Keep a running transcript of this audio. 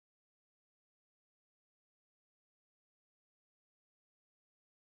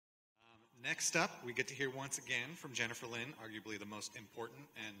Next up, we get to hear once again from Jennifer Lynn, arguably the most important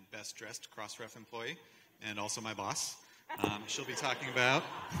and best dressed Crossref employee, and also my boss. She'll be talking about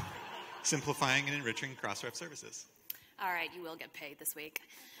simplifying and enriching Crossref services. All right, you will get paid this week.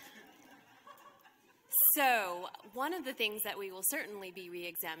 So one of the things that we will certainly be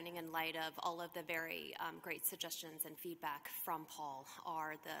re-examining in light of all of the very great suggestions and feedback from Paul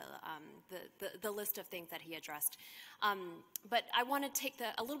are the list of things that he addressed. But I want to take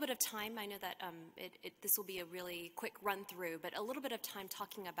a little bit of time. I know that this will be a really quick run through, but a little bit of time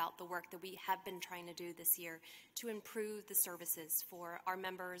talking about the work that we have been trying to do this year to improve the services for our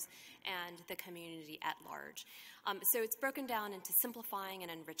members and the community at large. So it's broken down into simplifying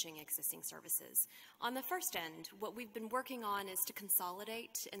and enriching existing services. On the first end, what we've been working on is to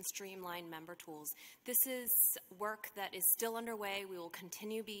consolidate and streamline member tools. This is work that is still underway. We will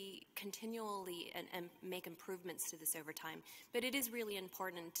continually and make improvements to this over time. But it is really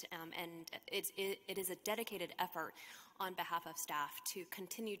important, and it is a dedicated effort on behalf of staff to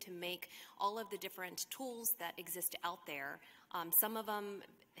continue to make all of the different tools that exist out there. Some of them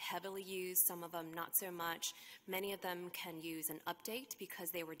heavily used, some of them not so much. Many of them can use an update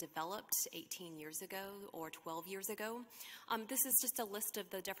because they were developed 18 years ago or 12 years ago. This is just a list of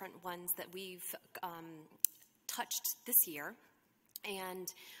the different ones that we've touched this year.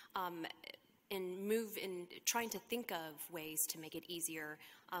 And in trying to think of ways to make it easier,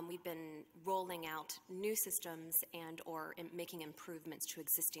 we've been rolling out new systems and or making improvements to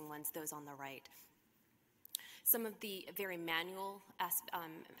existing ones, those on the right. Some of the very manual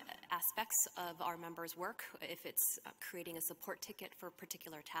aspects of our members' work, if it's creating a support ticket for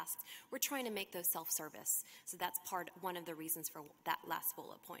particular tasks, we're trying to make those self-service. So that's one of the reasons for that last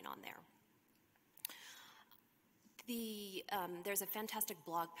bullet point on there. There's a fantastic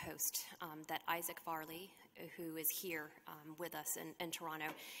blog post that Isaac Varley, who is here with us in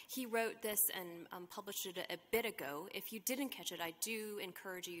Toronto, he wrote this and published it a bit ago. If you didn't catch it, I do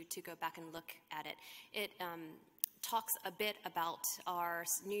encourage you to go back and look at it. It talks a bit about our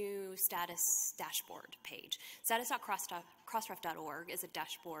new status dashboard page. Status.crossref.org is a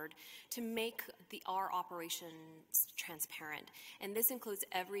dashboard to make our operations transparent. And this includes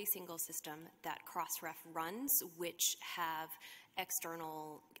every single system that Crossref runs, which have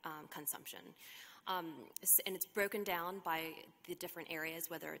external consumption. And it's broken down by the different areas,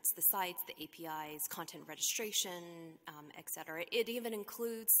 whether it's the sites, the APIs, content registration, et cetera. It even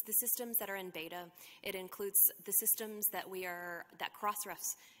includes the systems that are in beta. It includes the systems that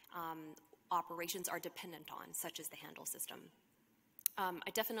Crossref's operations are dependent on, such as the handle system.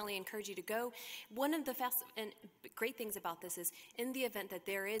 I definitely encourage you to go. One of the great things about this is, in the event that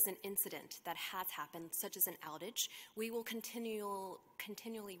there is an incident that has happened, such as an outage, we will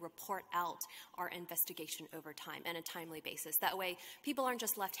continually report out our investigation over time and a timely basis. That way, people aren't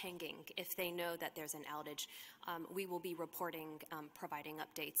just left hanging if they know that there's an outage. We will be reporting, providing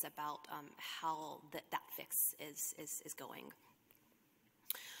updates about how that fix is going.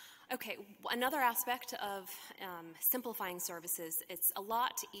 Okay, another aspect of simplifying services, it's a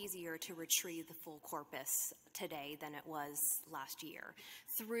lot easier to retrieve the full corpus today than it was last year.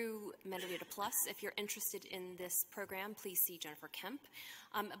 Through Metadata Plus, if you're interested in this program, please see Jennifer Kemp.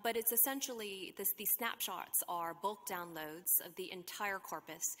 But it's essentially, these snapshots are bulk downloads of the entire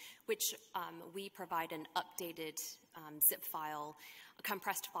corpus, which we provide an updated zip file, a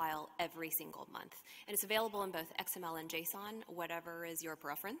compressed file every single month. And it's available in both XML and JSON, whatever is your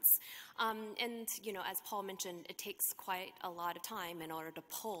preference. And as Paul mentioned, it takes quite a lot of time in order to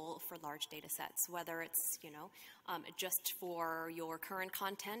pull for large data sets, whether it's just for your current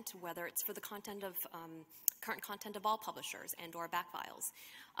content, whether it's for the content of current content of all publishers and or back files.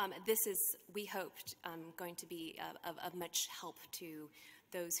 This is, we hope, going to be of much help to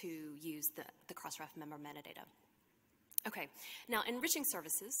those who use the Crossref member metadata. Okay, now enriching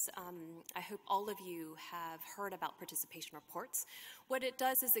services, I hope all of you have heard about participation reports. What it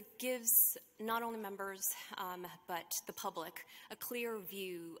does is it gives not only members but the public a clear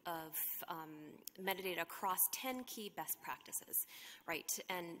view of metadata across 10 key best practices, right?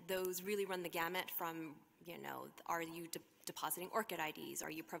 And those really run the gamut from, are you depositing ORCID IDs?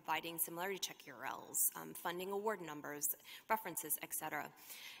 Are you providing similarity check URLs, funding award numbers, references, et cetera?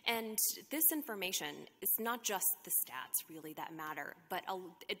 And this information is not just the stats really that matter, but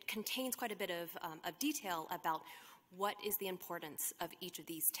it contains quite a bit of detail about what is the importance of each of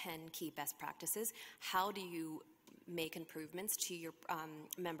these 10 key best practices. How do you make improvements to your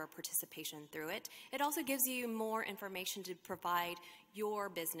member participation through it? It also gives you more information to provide your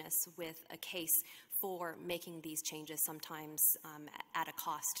business with a case for making these changes, sometimes at a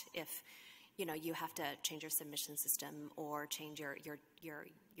cost if you have to change your submission system or change your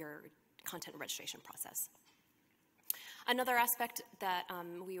content registration process. Another aspect that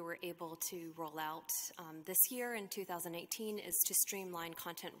we were able to roll out this year in 2018 is to streamline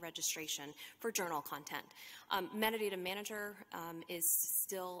content registration for journal content. Metadata Manager is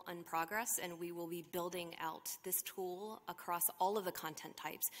still in progress, and we will be building out this tool across all of the content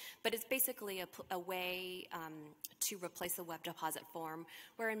types. But it's basically a way to replace the web deposit form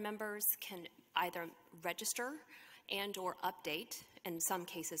wherein members can either register and or update, in some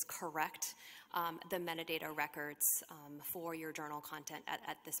cases correct, the metadata records for your journal content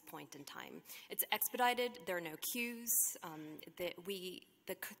at this point in time. It's expedited, there are no queues,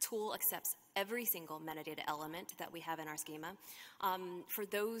 the tool accepts every single metadata element that we have in our schema. For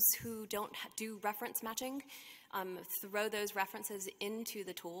those who don't do reference matching, throw those references into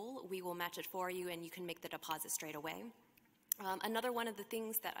the tool, we will match it for you and you can make the deposit straight away. Another one of the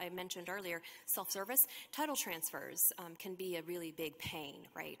things that I mentioned earlier, self-service, title transfers can be a really big pain,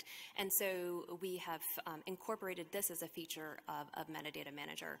 right? And so we have incorporated this as a feature of Metadata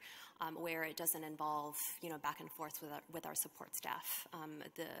Manager, where it doesn't involve, back and forth with our support staff.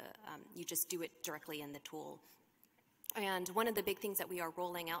 You just do it directly in the tool. And one of the big things that we are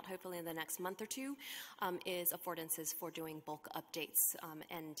rolling out, hopefully in the next month or two, is affordances for doing bulk updates.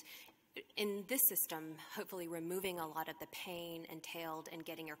 And in this system, hopefully removing a lot of the pain entailed in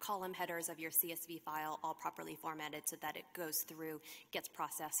getting your column headers of your CSV file all properly formatted so that it goes through, gets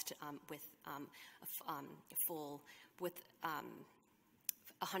processed with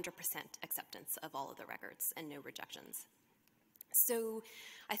 100% acceptance of all of the records and no rejections. So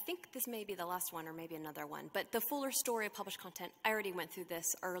I think this may be the last one or maybe another one, but the fuller story of published content, I already went through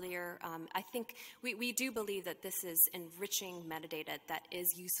this earlier. I think we do believe that this is enriching metadata that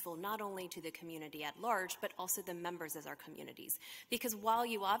is useful not only to the community at large, but also the members as our communities. Because while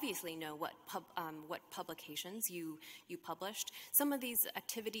you obviously know what publications you published, some of these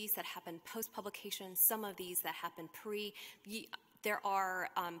activities that happen post-publication, some of these that happen there are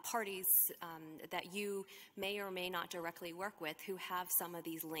parties that you may or may not directly work with who have some of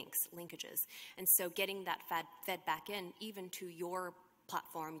these linkages. And so getting that fed back in, even to your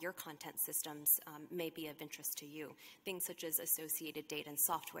platform, your content systems, may be of interest to you. Things such as associated data and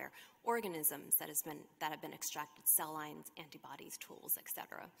software, organisms that have been extracted, cell lines, antibodies, tools,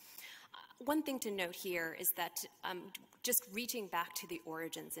 etc. One thing to note here is that just reaching back to the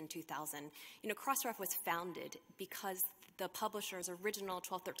origins in 2000, Crossref was founded because the publishers, original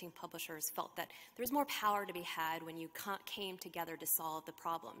 1213 publishers, felt that there was more power to be had when you came together to solve the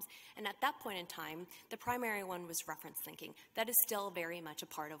problems. And at that point in time, the primary one was reference linking. That is still very much a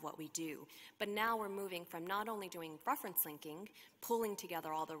part of what we do. But now we're moving from not only doing reference linking, pulling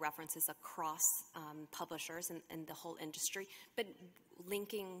together all the references across publishers and the whole industry, but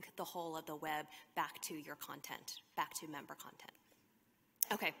linking the whole of the web back to your content, back to member content.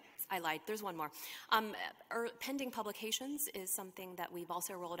 Okay, I lied. There's one more. Pending publications is something that we've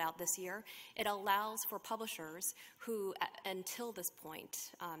also rolled out this year. It allows for publishers who, until this point,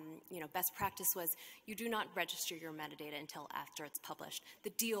 best practice was you do not register your metadata until after it's published.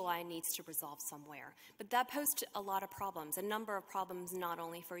 The DOI needs to resolve somewhere. But that posed a lot of problems, a number of problems not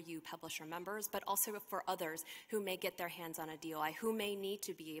only for you publisher members, but also for others who may get their hands on a DOI, who may need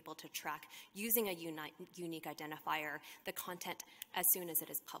to be able to track using a unique identifier the content as soon as it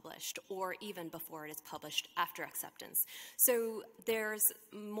is published, or even before it is published after acceptance. So there's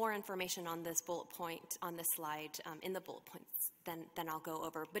more information on this bullet point on this slide in the bullet points than I'll go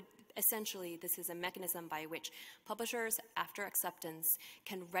over. But essentially, this is a mechanism by which publishers, after acceptance,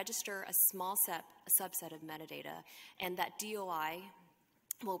 can register a small subset of metadata, and that DOI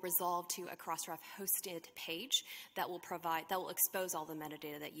will resolve to a Crossref hosted page that will expose all the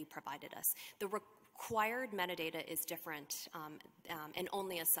metadata that you provided us. The required metadata is different and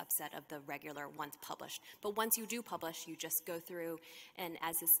only a subset of the regular once published. But once you do publish, you just go through and,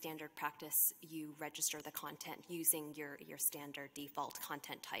 as is standard practice, you register the content using your standard default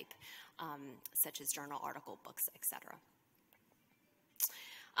content type, such as journal, article, books, etc.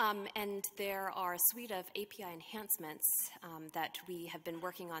 And there are a suite of API enhancements that we have been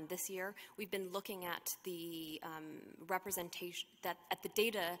working on this year. We've been looking at the representation, at the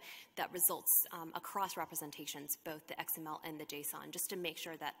data that results across representations, both the XML and the JSON, just to make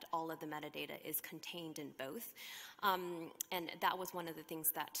sure that all of the metadata is contained in both. And that was one of the things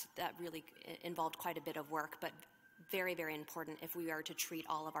that really involved quite a bit of work, but very, very important if we are to treat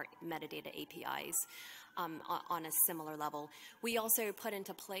all of our metadata APIs on a similar level. We also put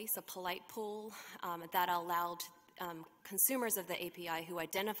into place a polite pool that allowed consumers of the API who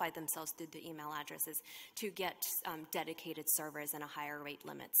identified themselves through the email addresses to get dedicated servers and a higher rate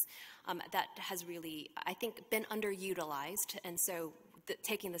limits. That has really, I think, been underutilized, and so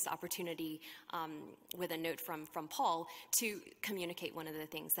taking this opportunity with a note from Paul to communicate one of the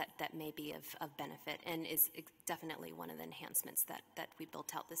things that may be of benefit and is definitely one of the enhancements that we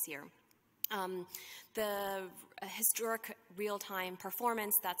built out this year. The historic real-time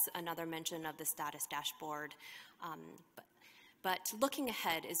performance, that's another mention of the status dashboard. But looking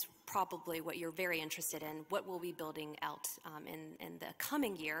ahead is probably what you're very interested in. What we'll be building out in the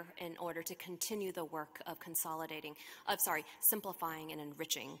coming year in order to continue the work of simplifying and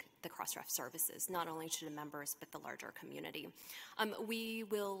enriching the Crossref services, not only to the members, but the larger community. We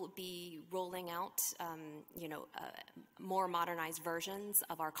will be rolling out, more modernized versions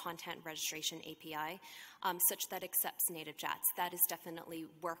of our content registration API, such that accepts native chats. That is definitely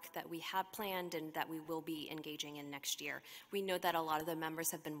work that we have planned and that we will be engaging in next year. We know that a lot of the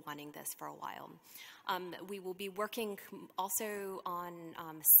members have been wanting this for a while. We will be working also on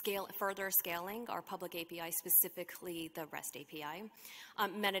further scaling our public API, specifically the REST API.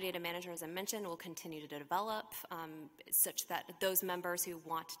 Metadata Manager, as I mentioned, will continue to develop such that those members who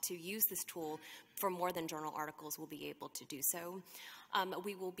want to use this tool for more than journal articles will be able to do so.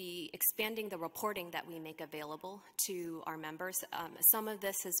 We will be expanding the reporting that we make available to our members. Some of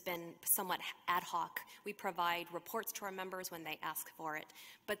this has been somewhat ad hoc. We provide reports to our members when they ask for it,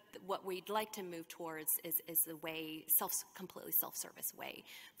 but what we'd like to move towards is a way, completely self-service way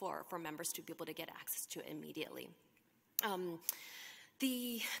for members to be able to get access to it immediately.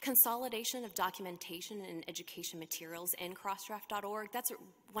 The consolidation of documentation and education materials in crossref.org, that's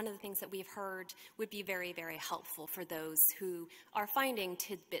one of the things that we've heard would be very, very helpful for those who are finding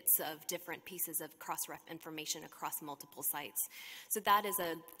tidbits of different pieces of Crossref information across multiple sites. So that is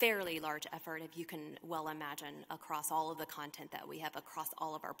a fairly large effort, if you can well imagine, across all of the content that we have across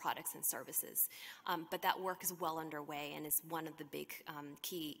all of our products and services. But that work is well underway and is one of the big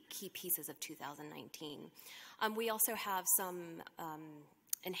key pieces of 2019. We also have some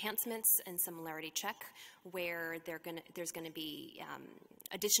enhancements and similarity check where there's going to be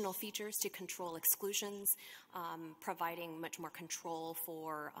additional features to control exclusions, providing much more control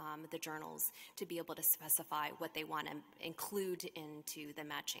for the journals to be able to specify what they want to include into the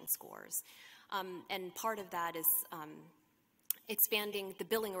matching scores. And part of that is expanding the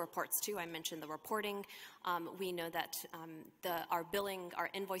billing reports too. I mentioned the reporting. We know that our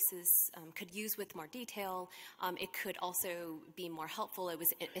invoices could use with more detail. It could also be more helpful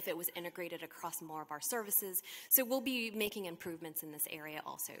if it was integrated across more of our services. So we'll be making improvements in this area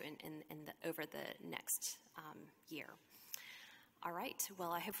also over the next year. All right.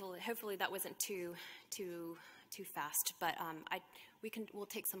 Well, hopefully that wasn't too fast, but we'll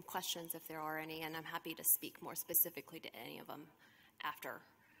take some questions if there are any, and I'm happy to speak more specifically to any of them after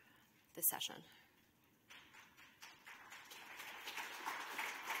the session.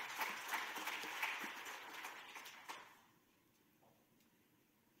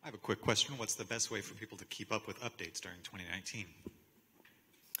 I have a quick question. What's the best way for people to keep up with updates during 2019?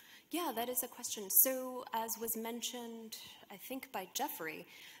 Yeah, that is a question. So as was mentioned, I think by Jeffrey,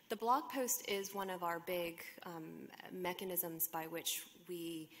 the blog post is one of our big mechanisms by which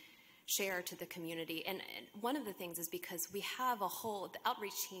we share to the community. And one of the things is because we have the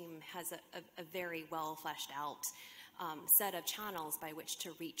outreach team has a very well fleshed out set of channels by which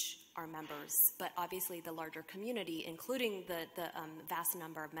to reach our members. But obviously the larger community, including the vast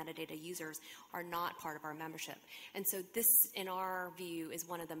number of metadata users, are not part of our membership. And so this, in our view, is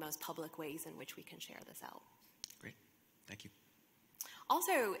one of the most public ways in which we can share this out. Great. Thank you.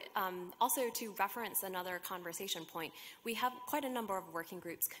 Also to reference another conversation point, we have quite a number of working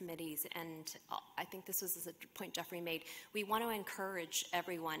groups, committees, and I think this was a point Jeffrey made. We want to encourage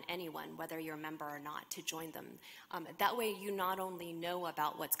anyone, whether you're a member or not, to join them. That way you not only know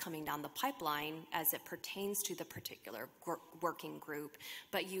about what's coming down the pipeline as it pertains to the particular working group,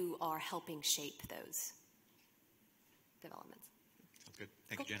 but you are helping shape those developments. Sounds good.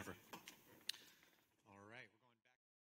 Thank you, Jennifer.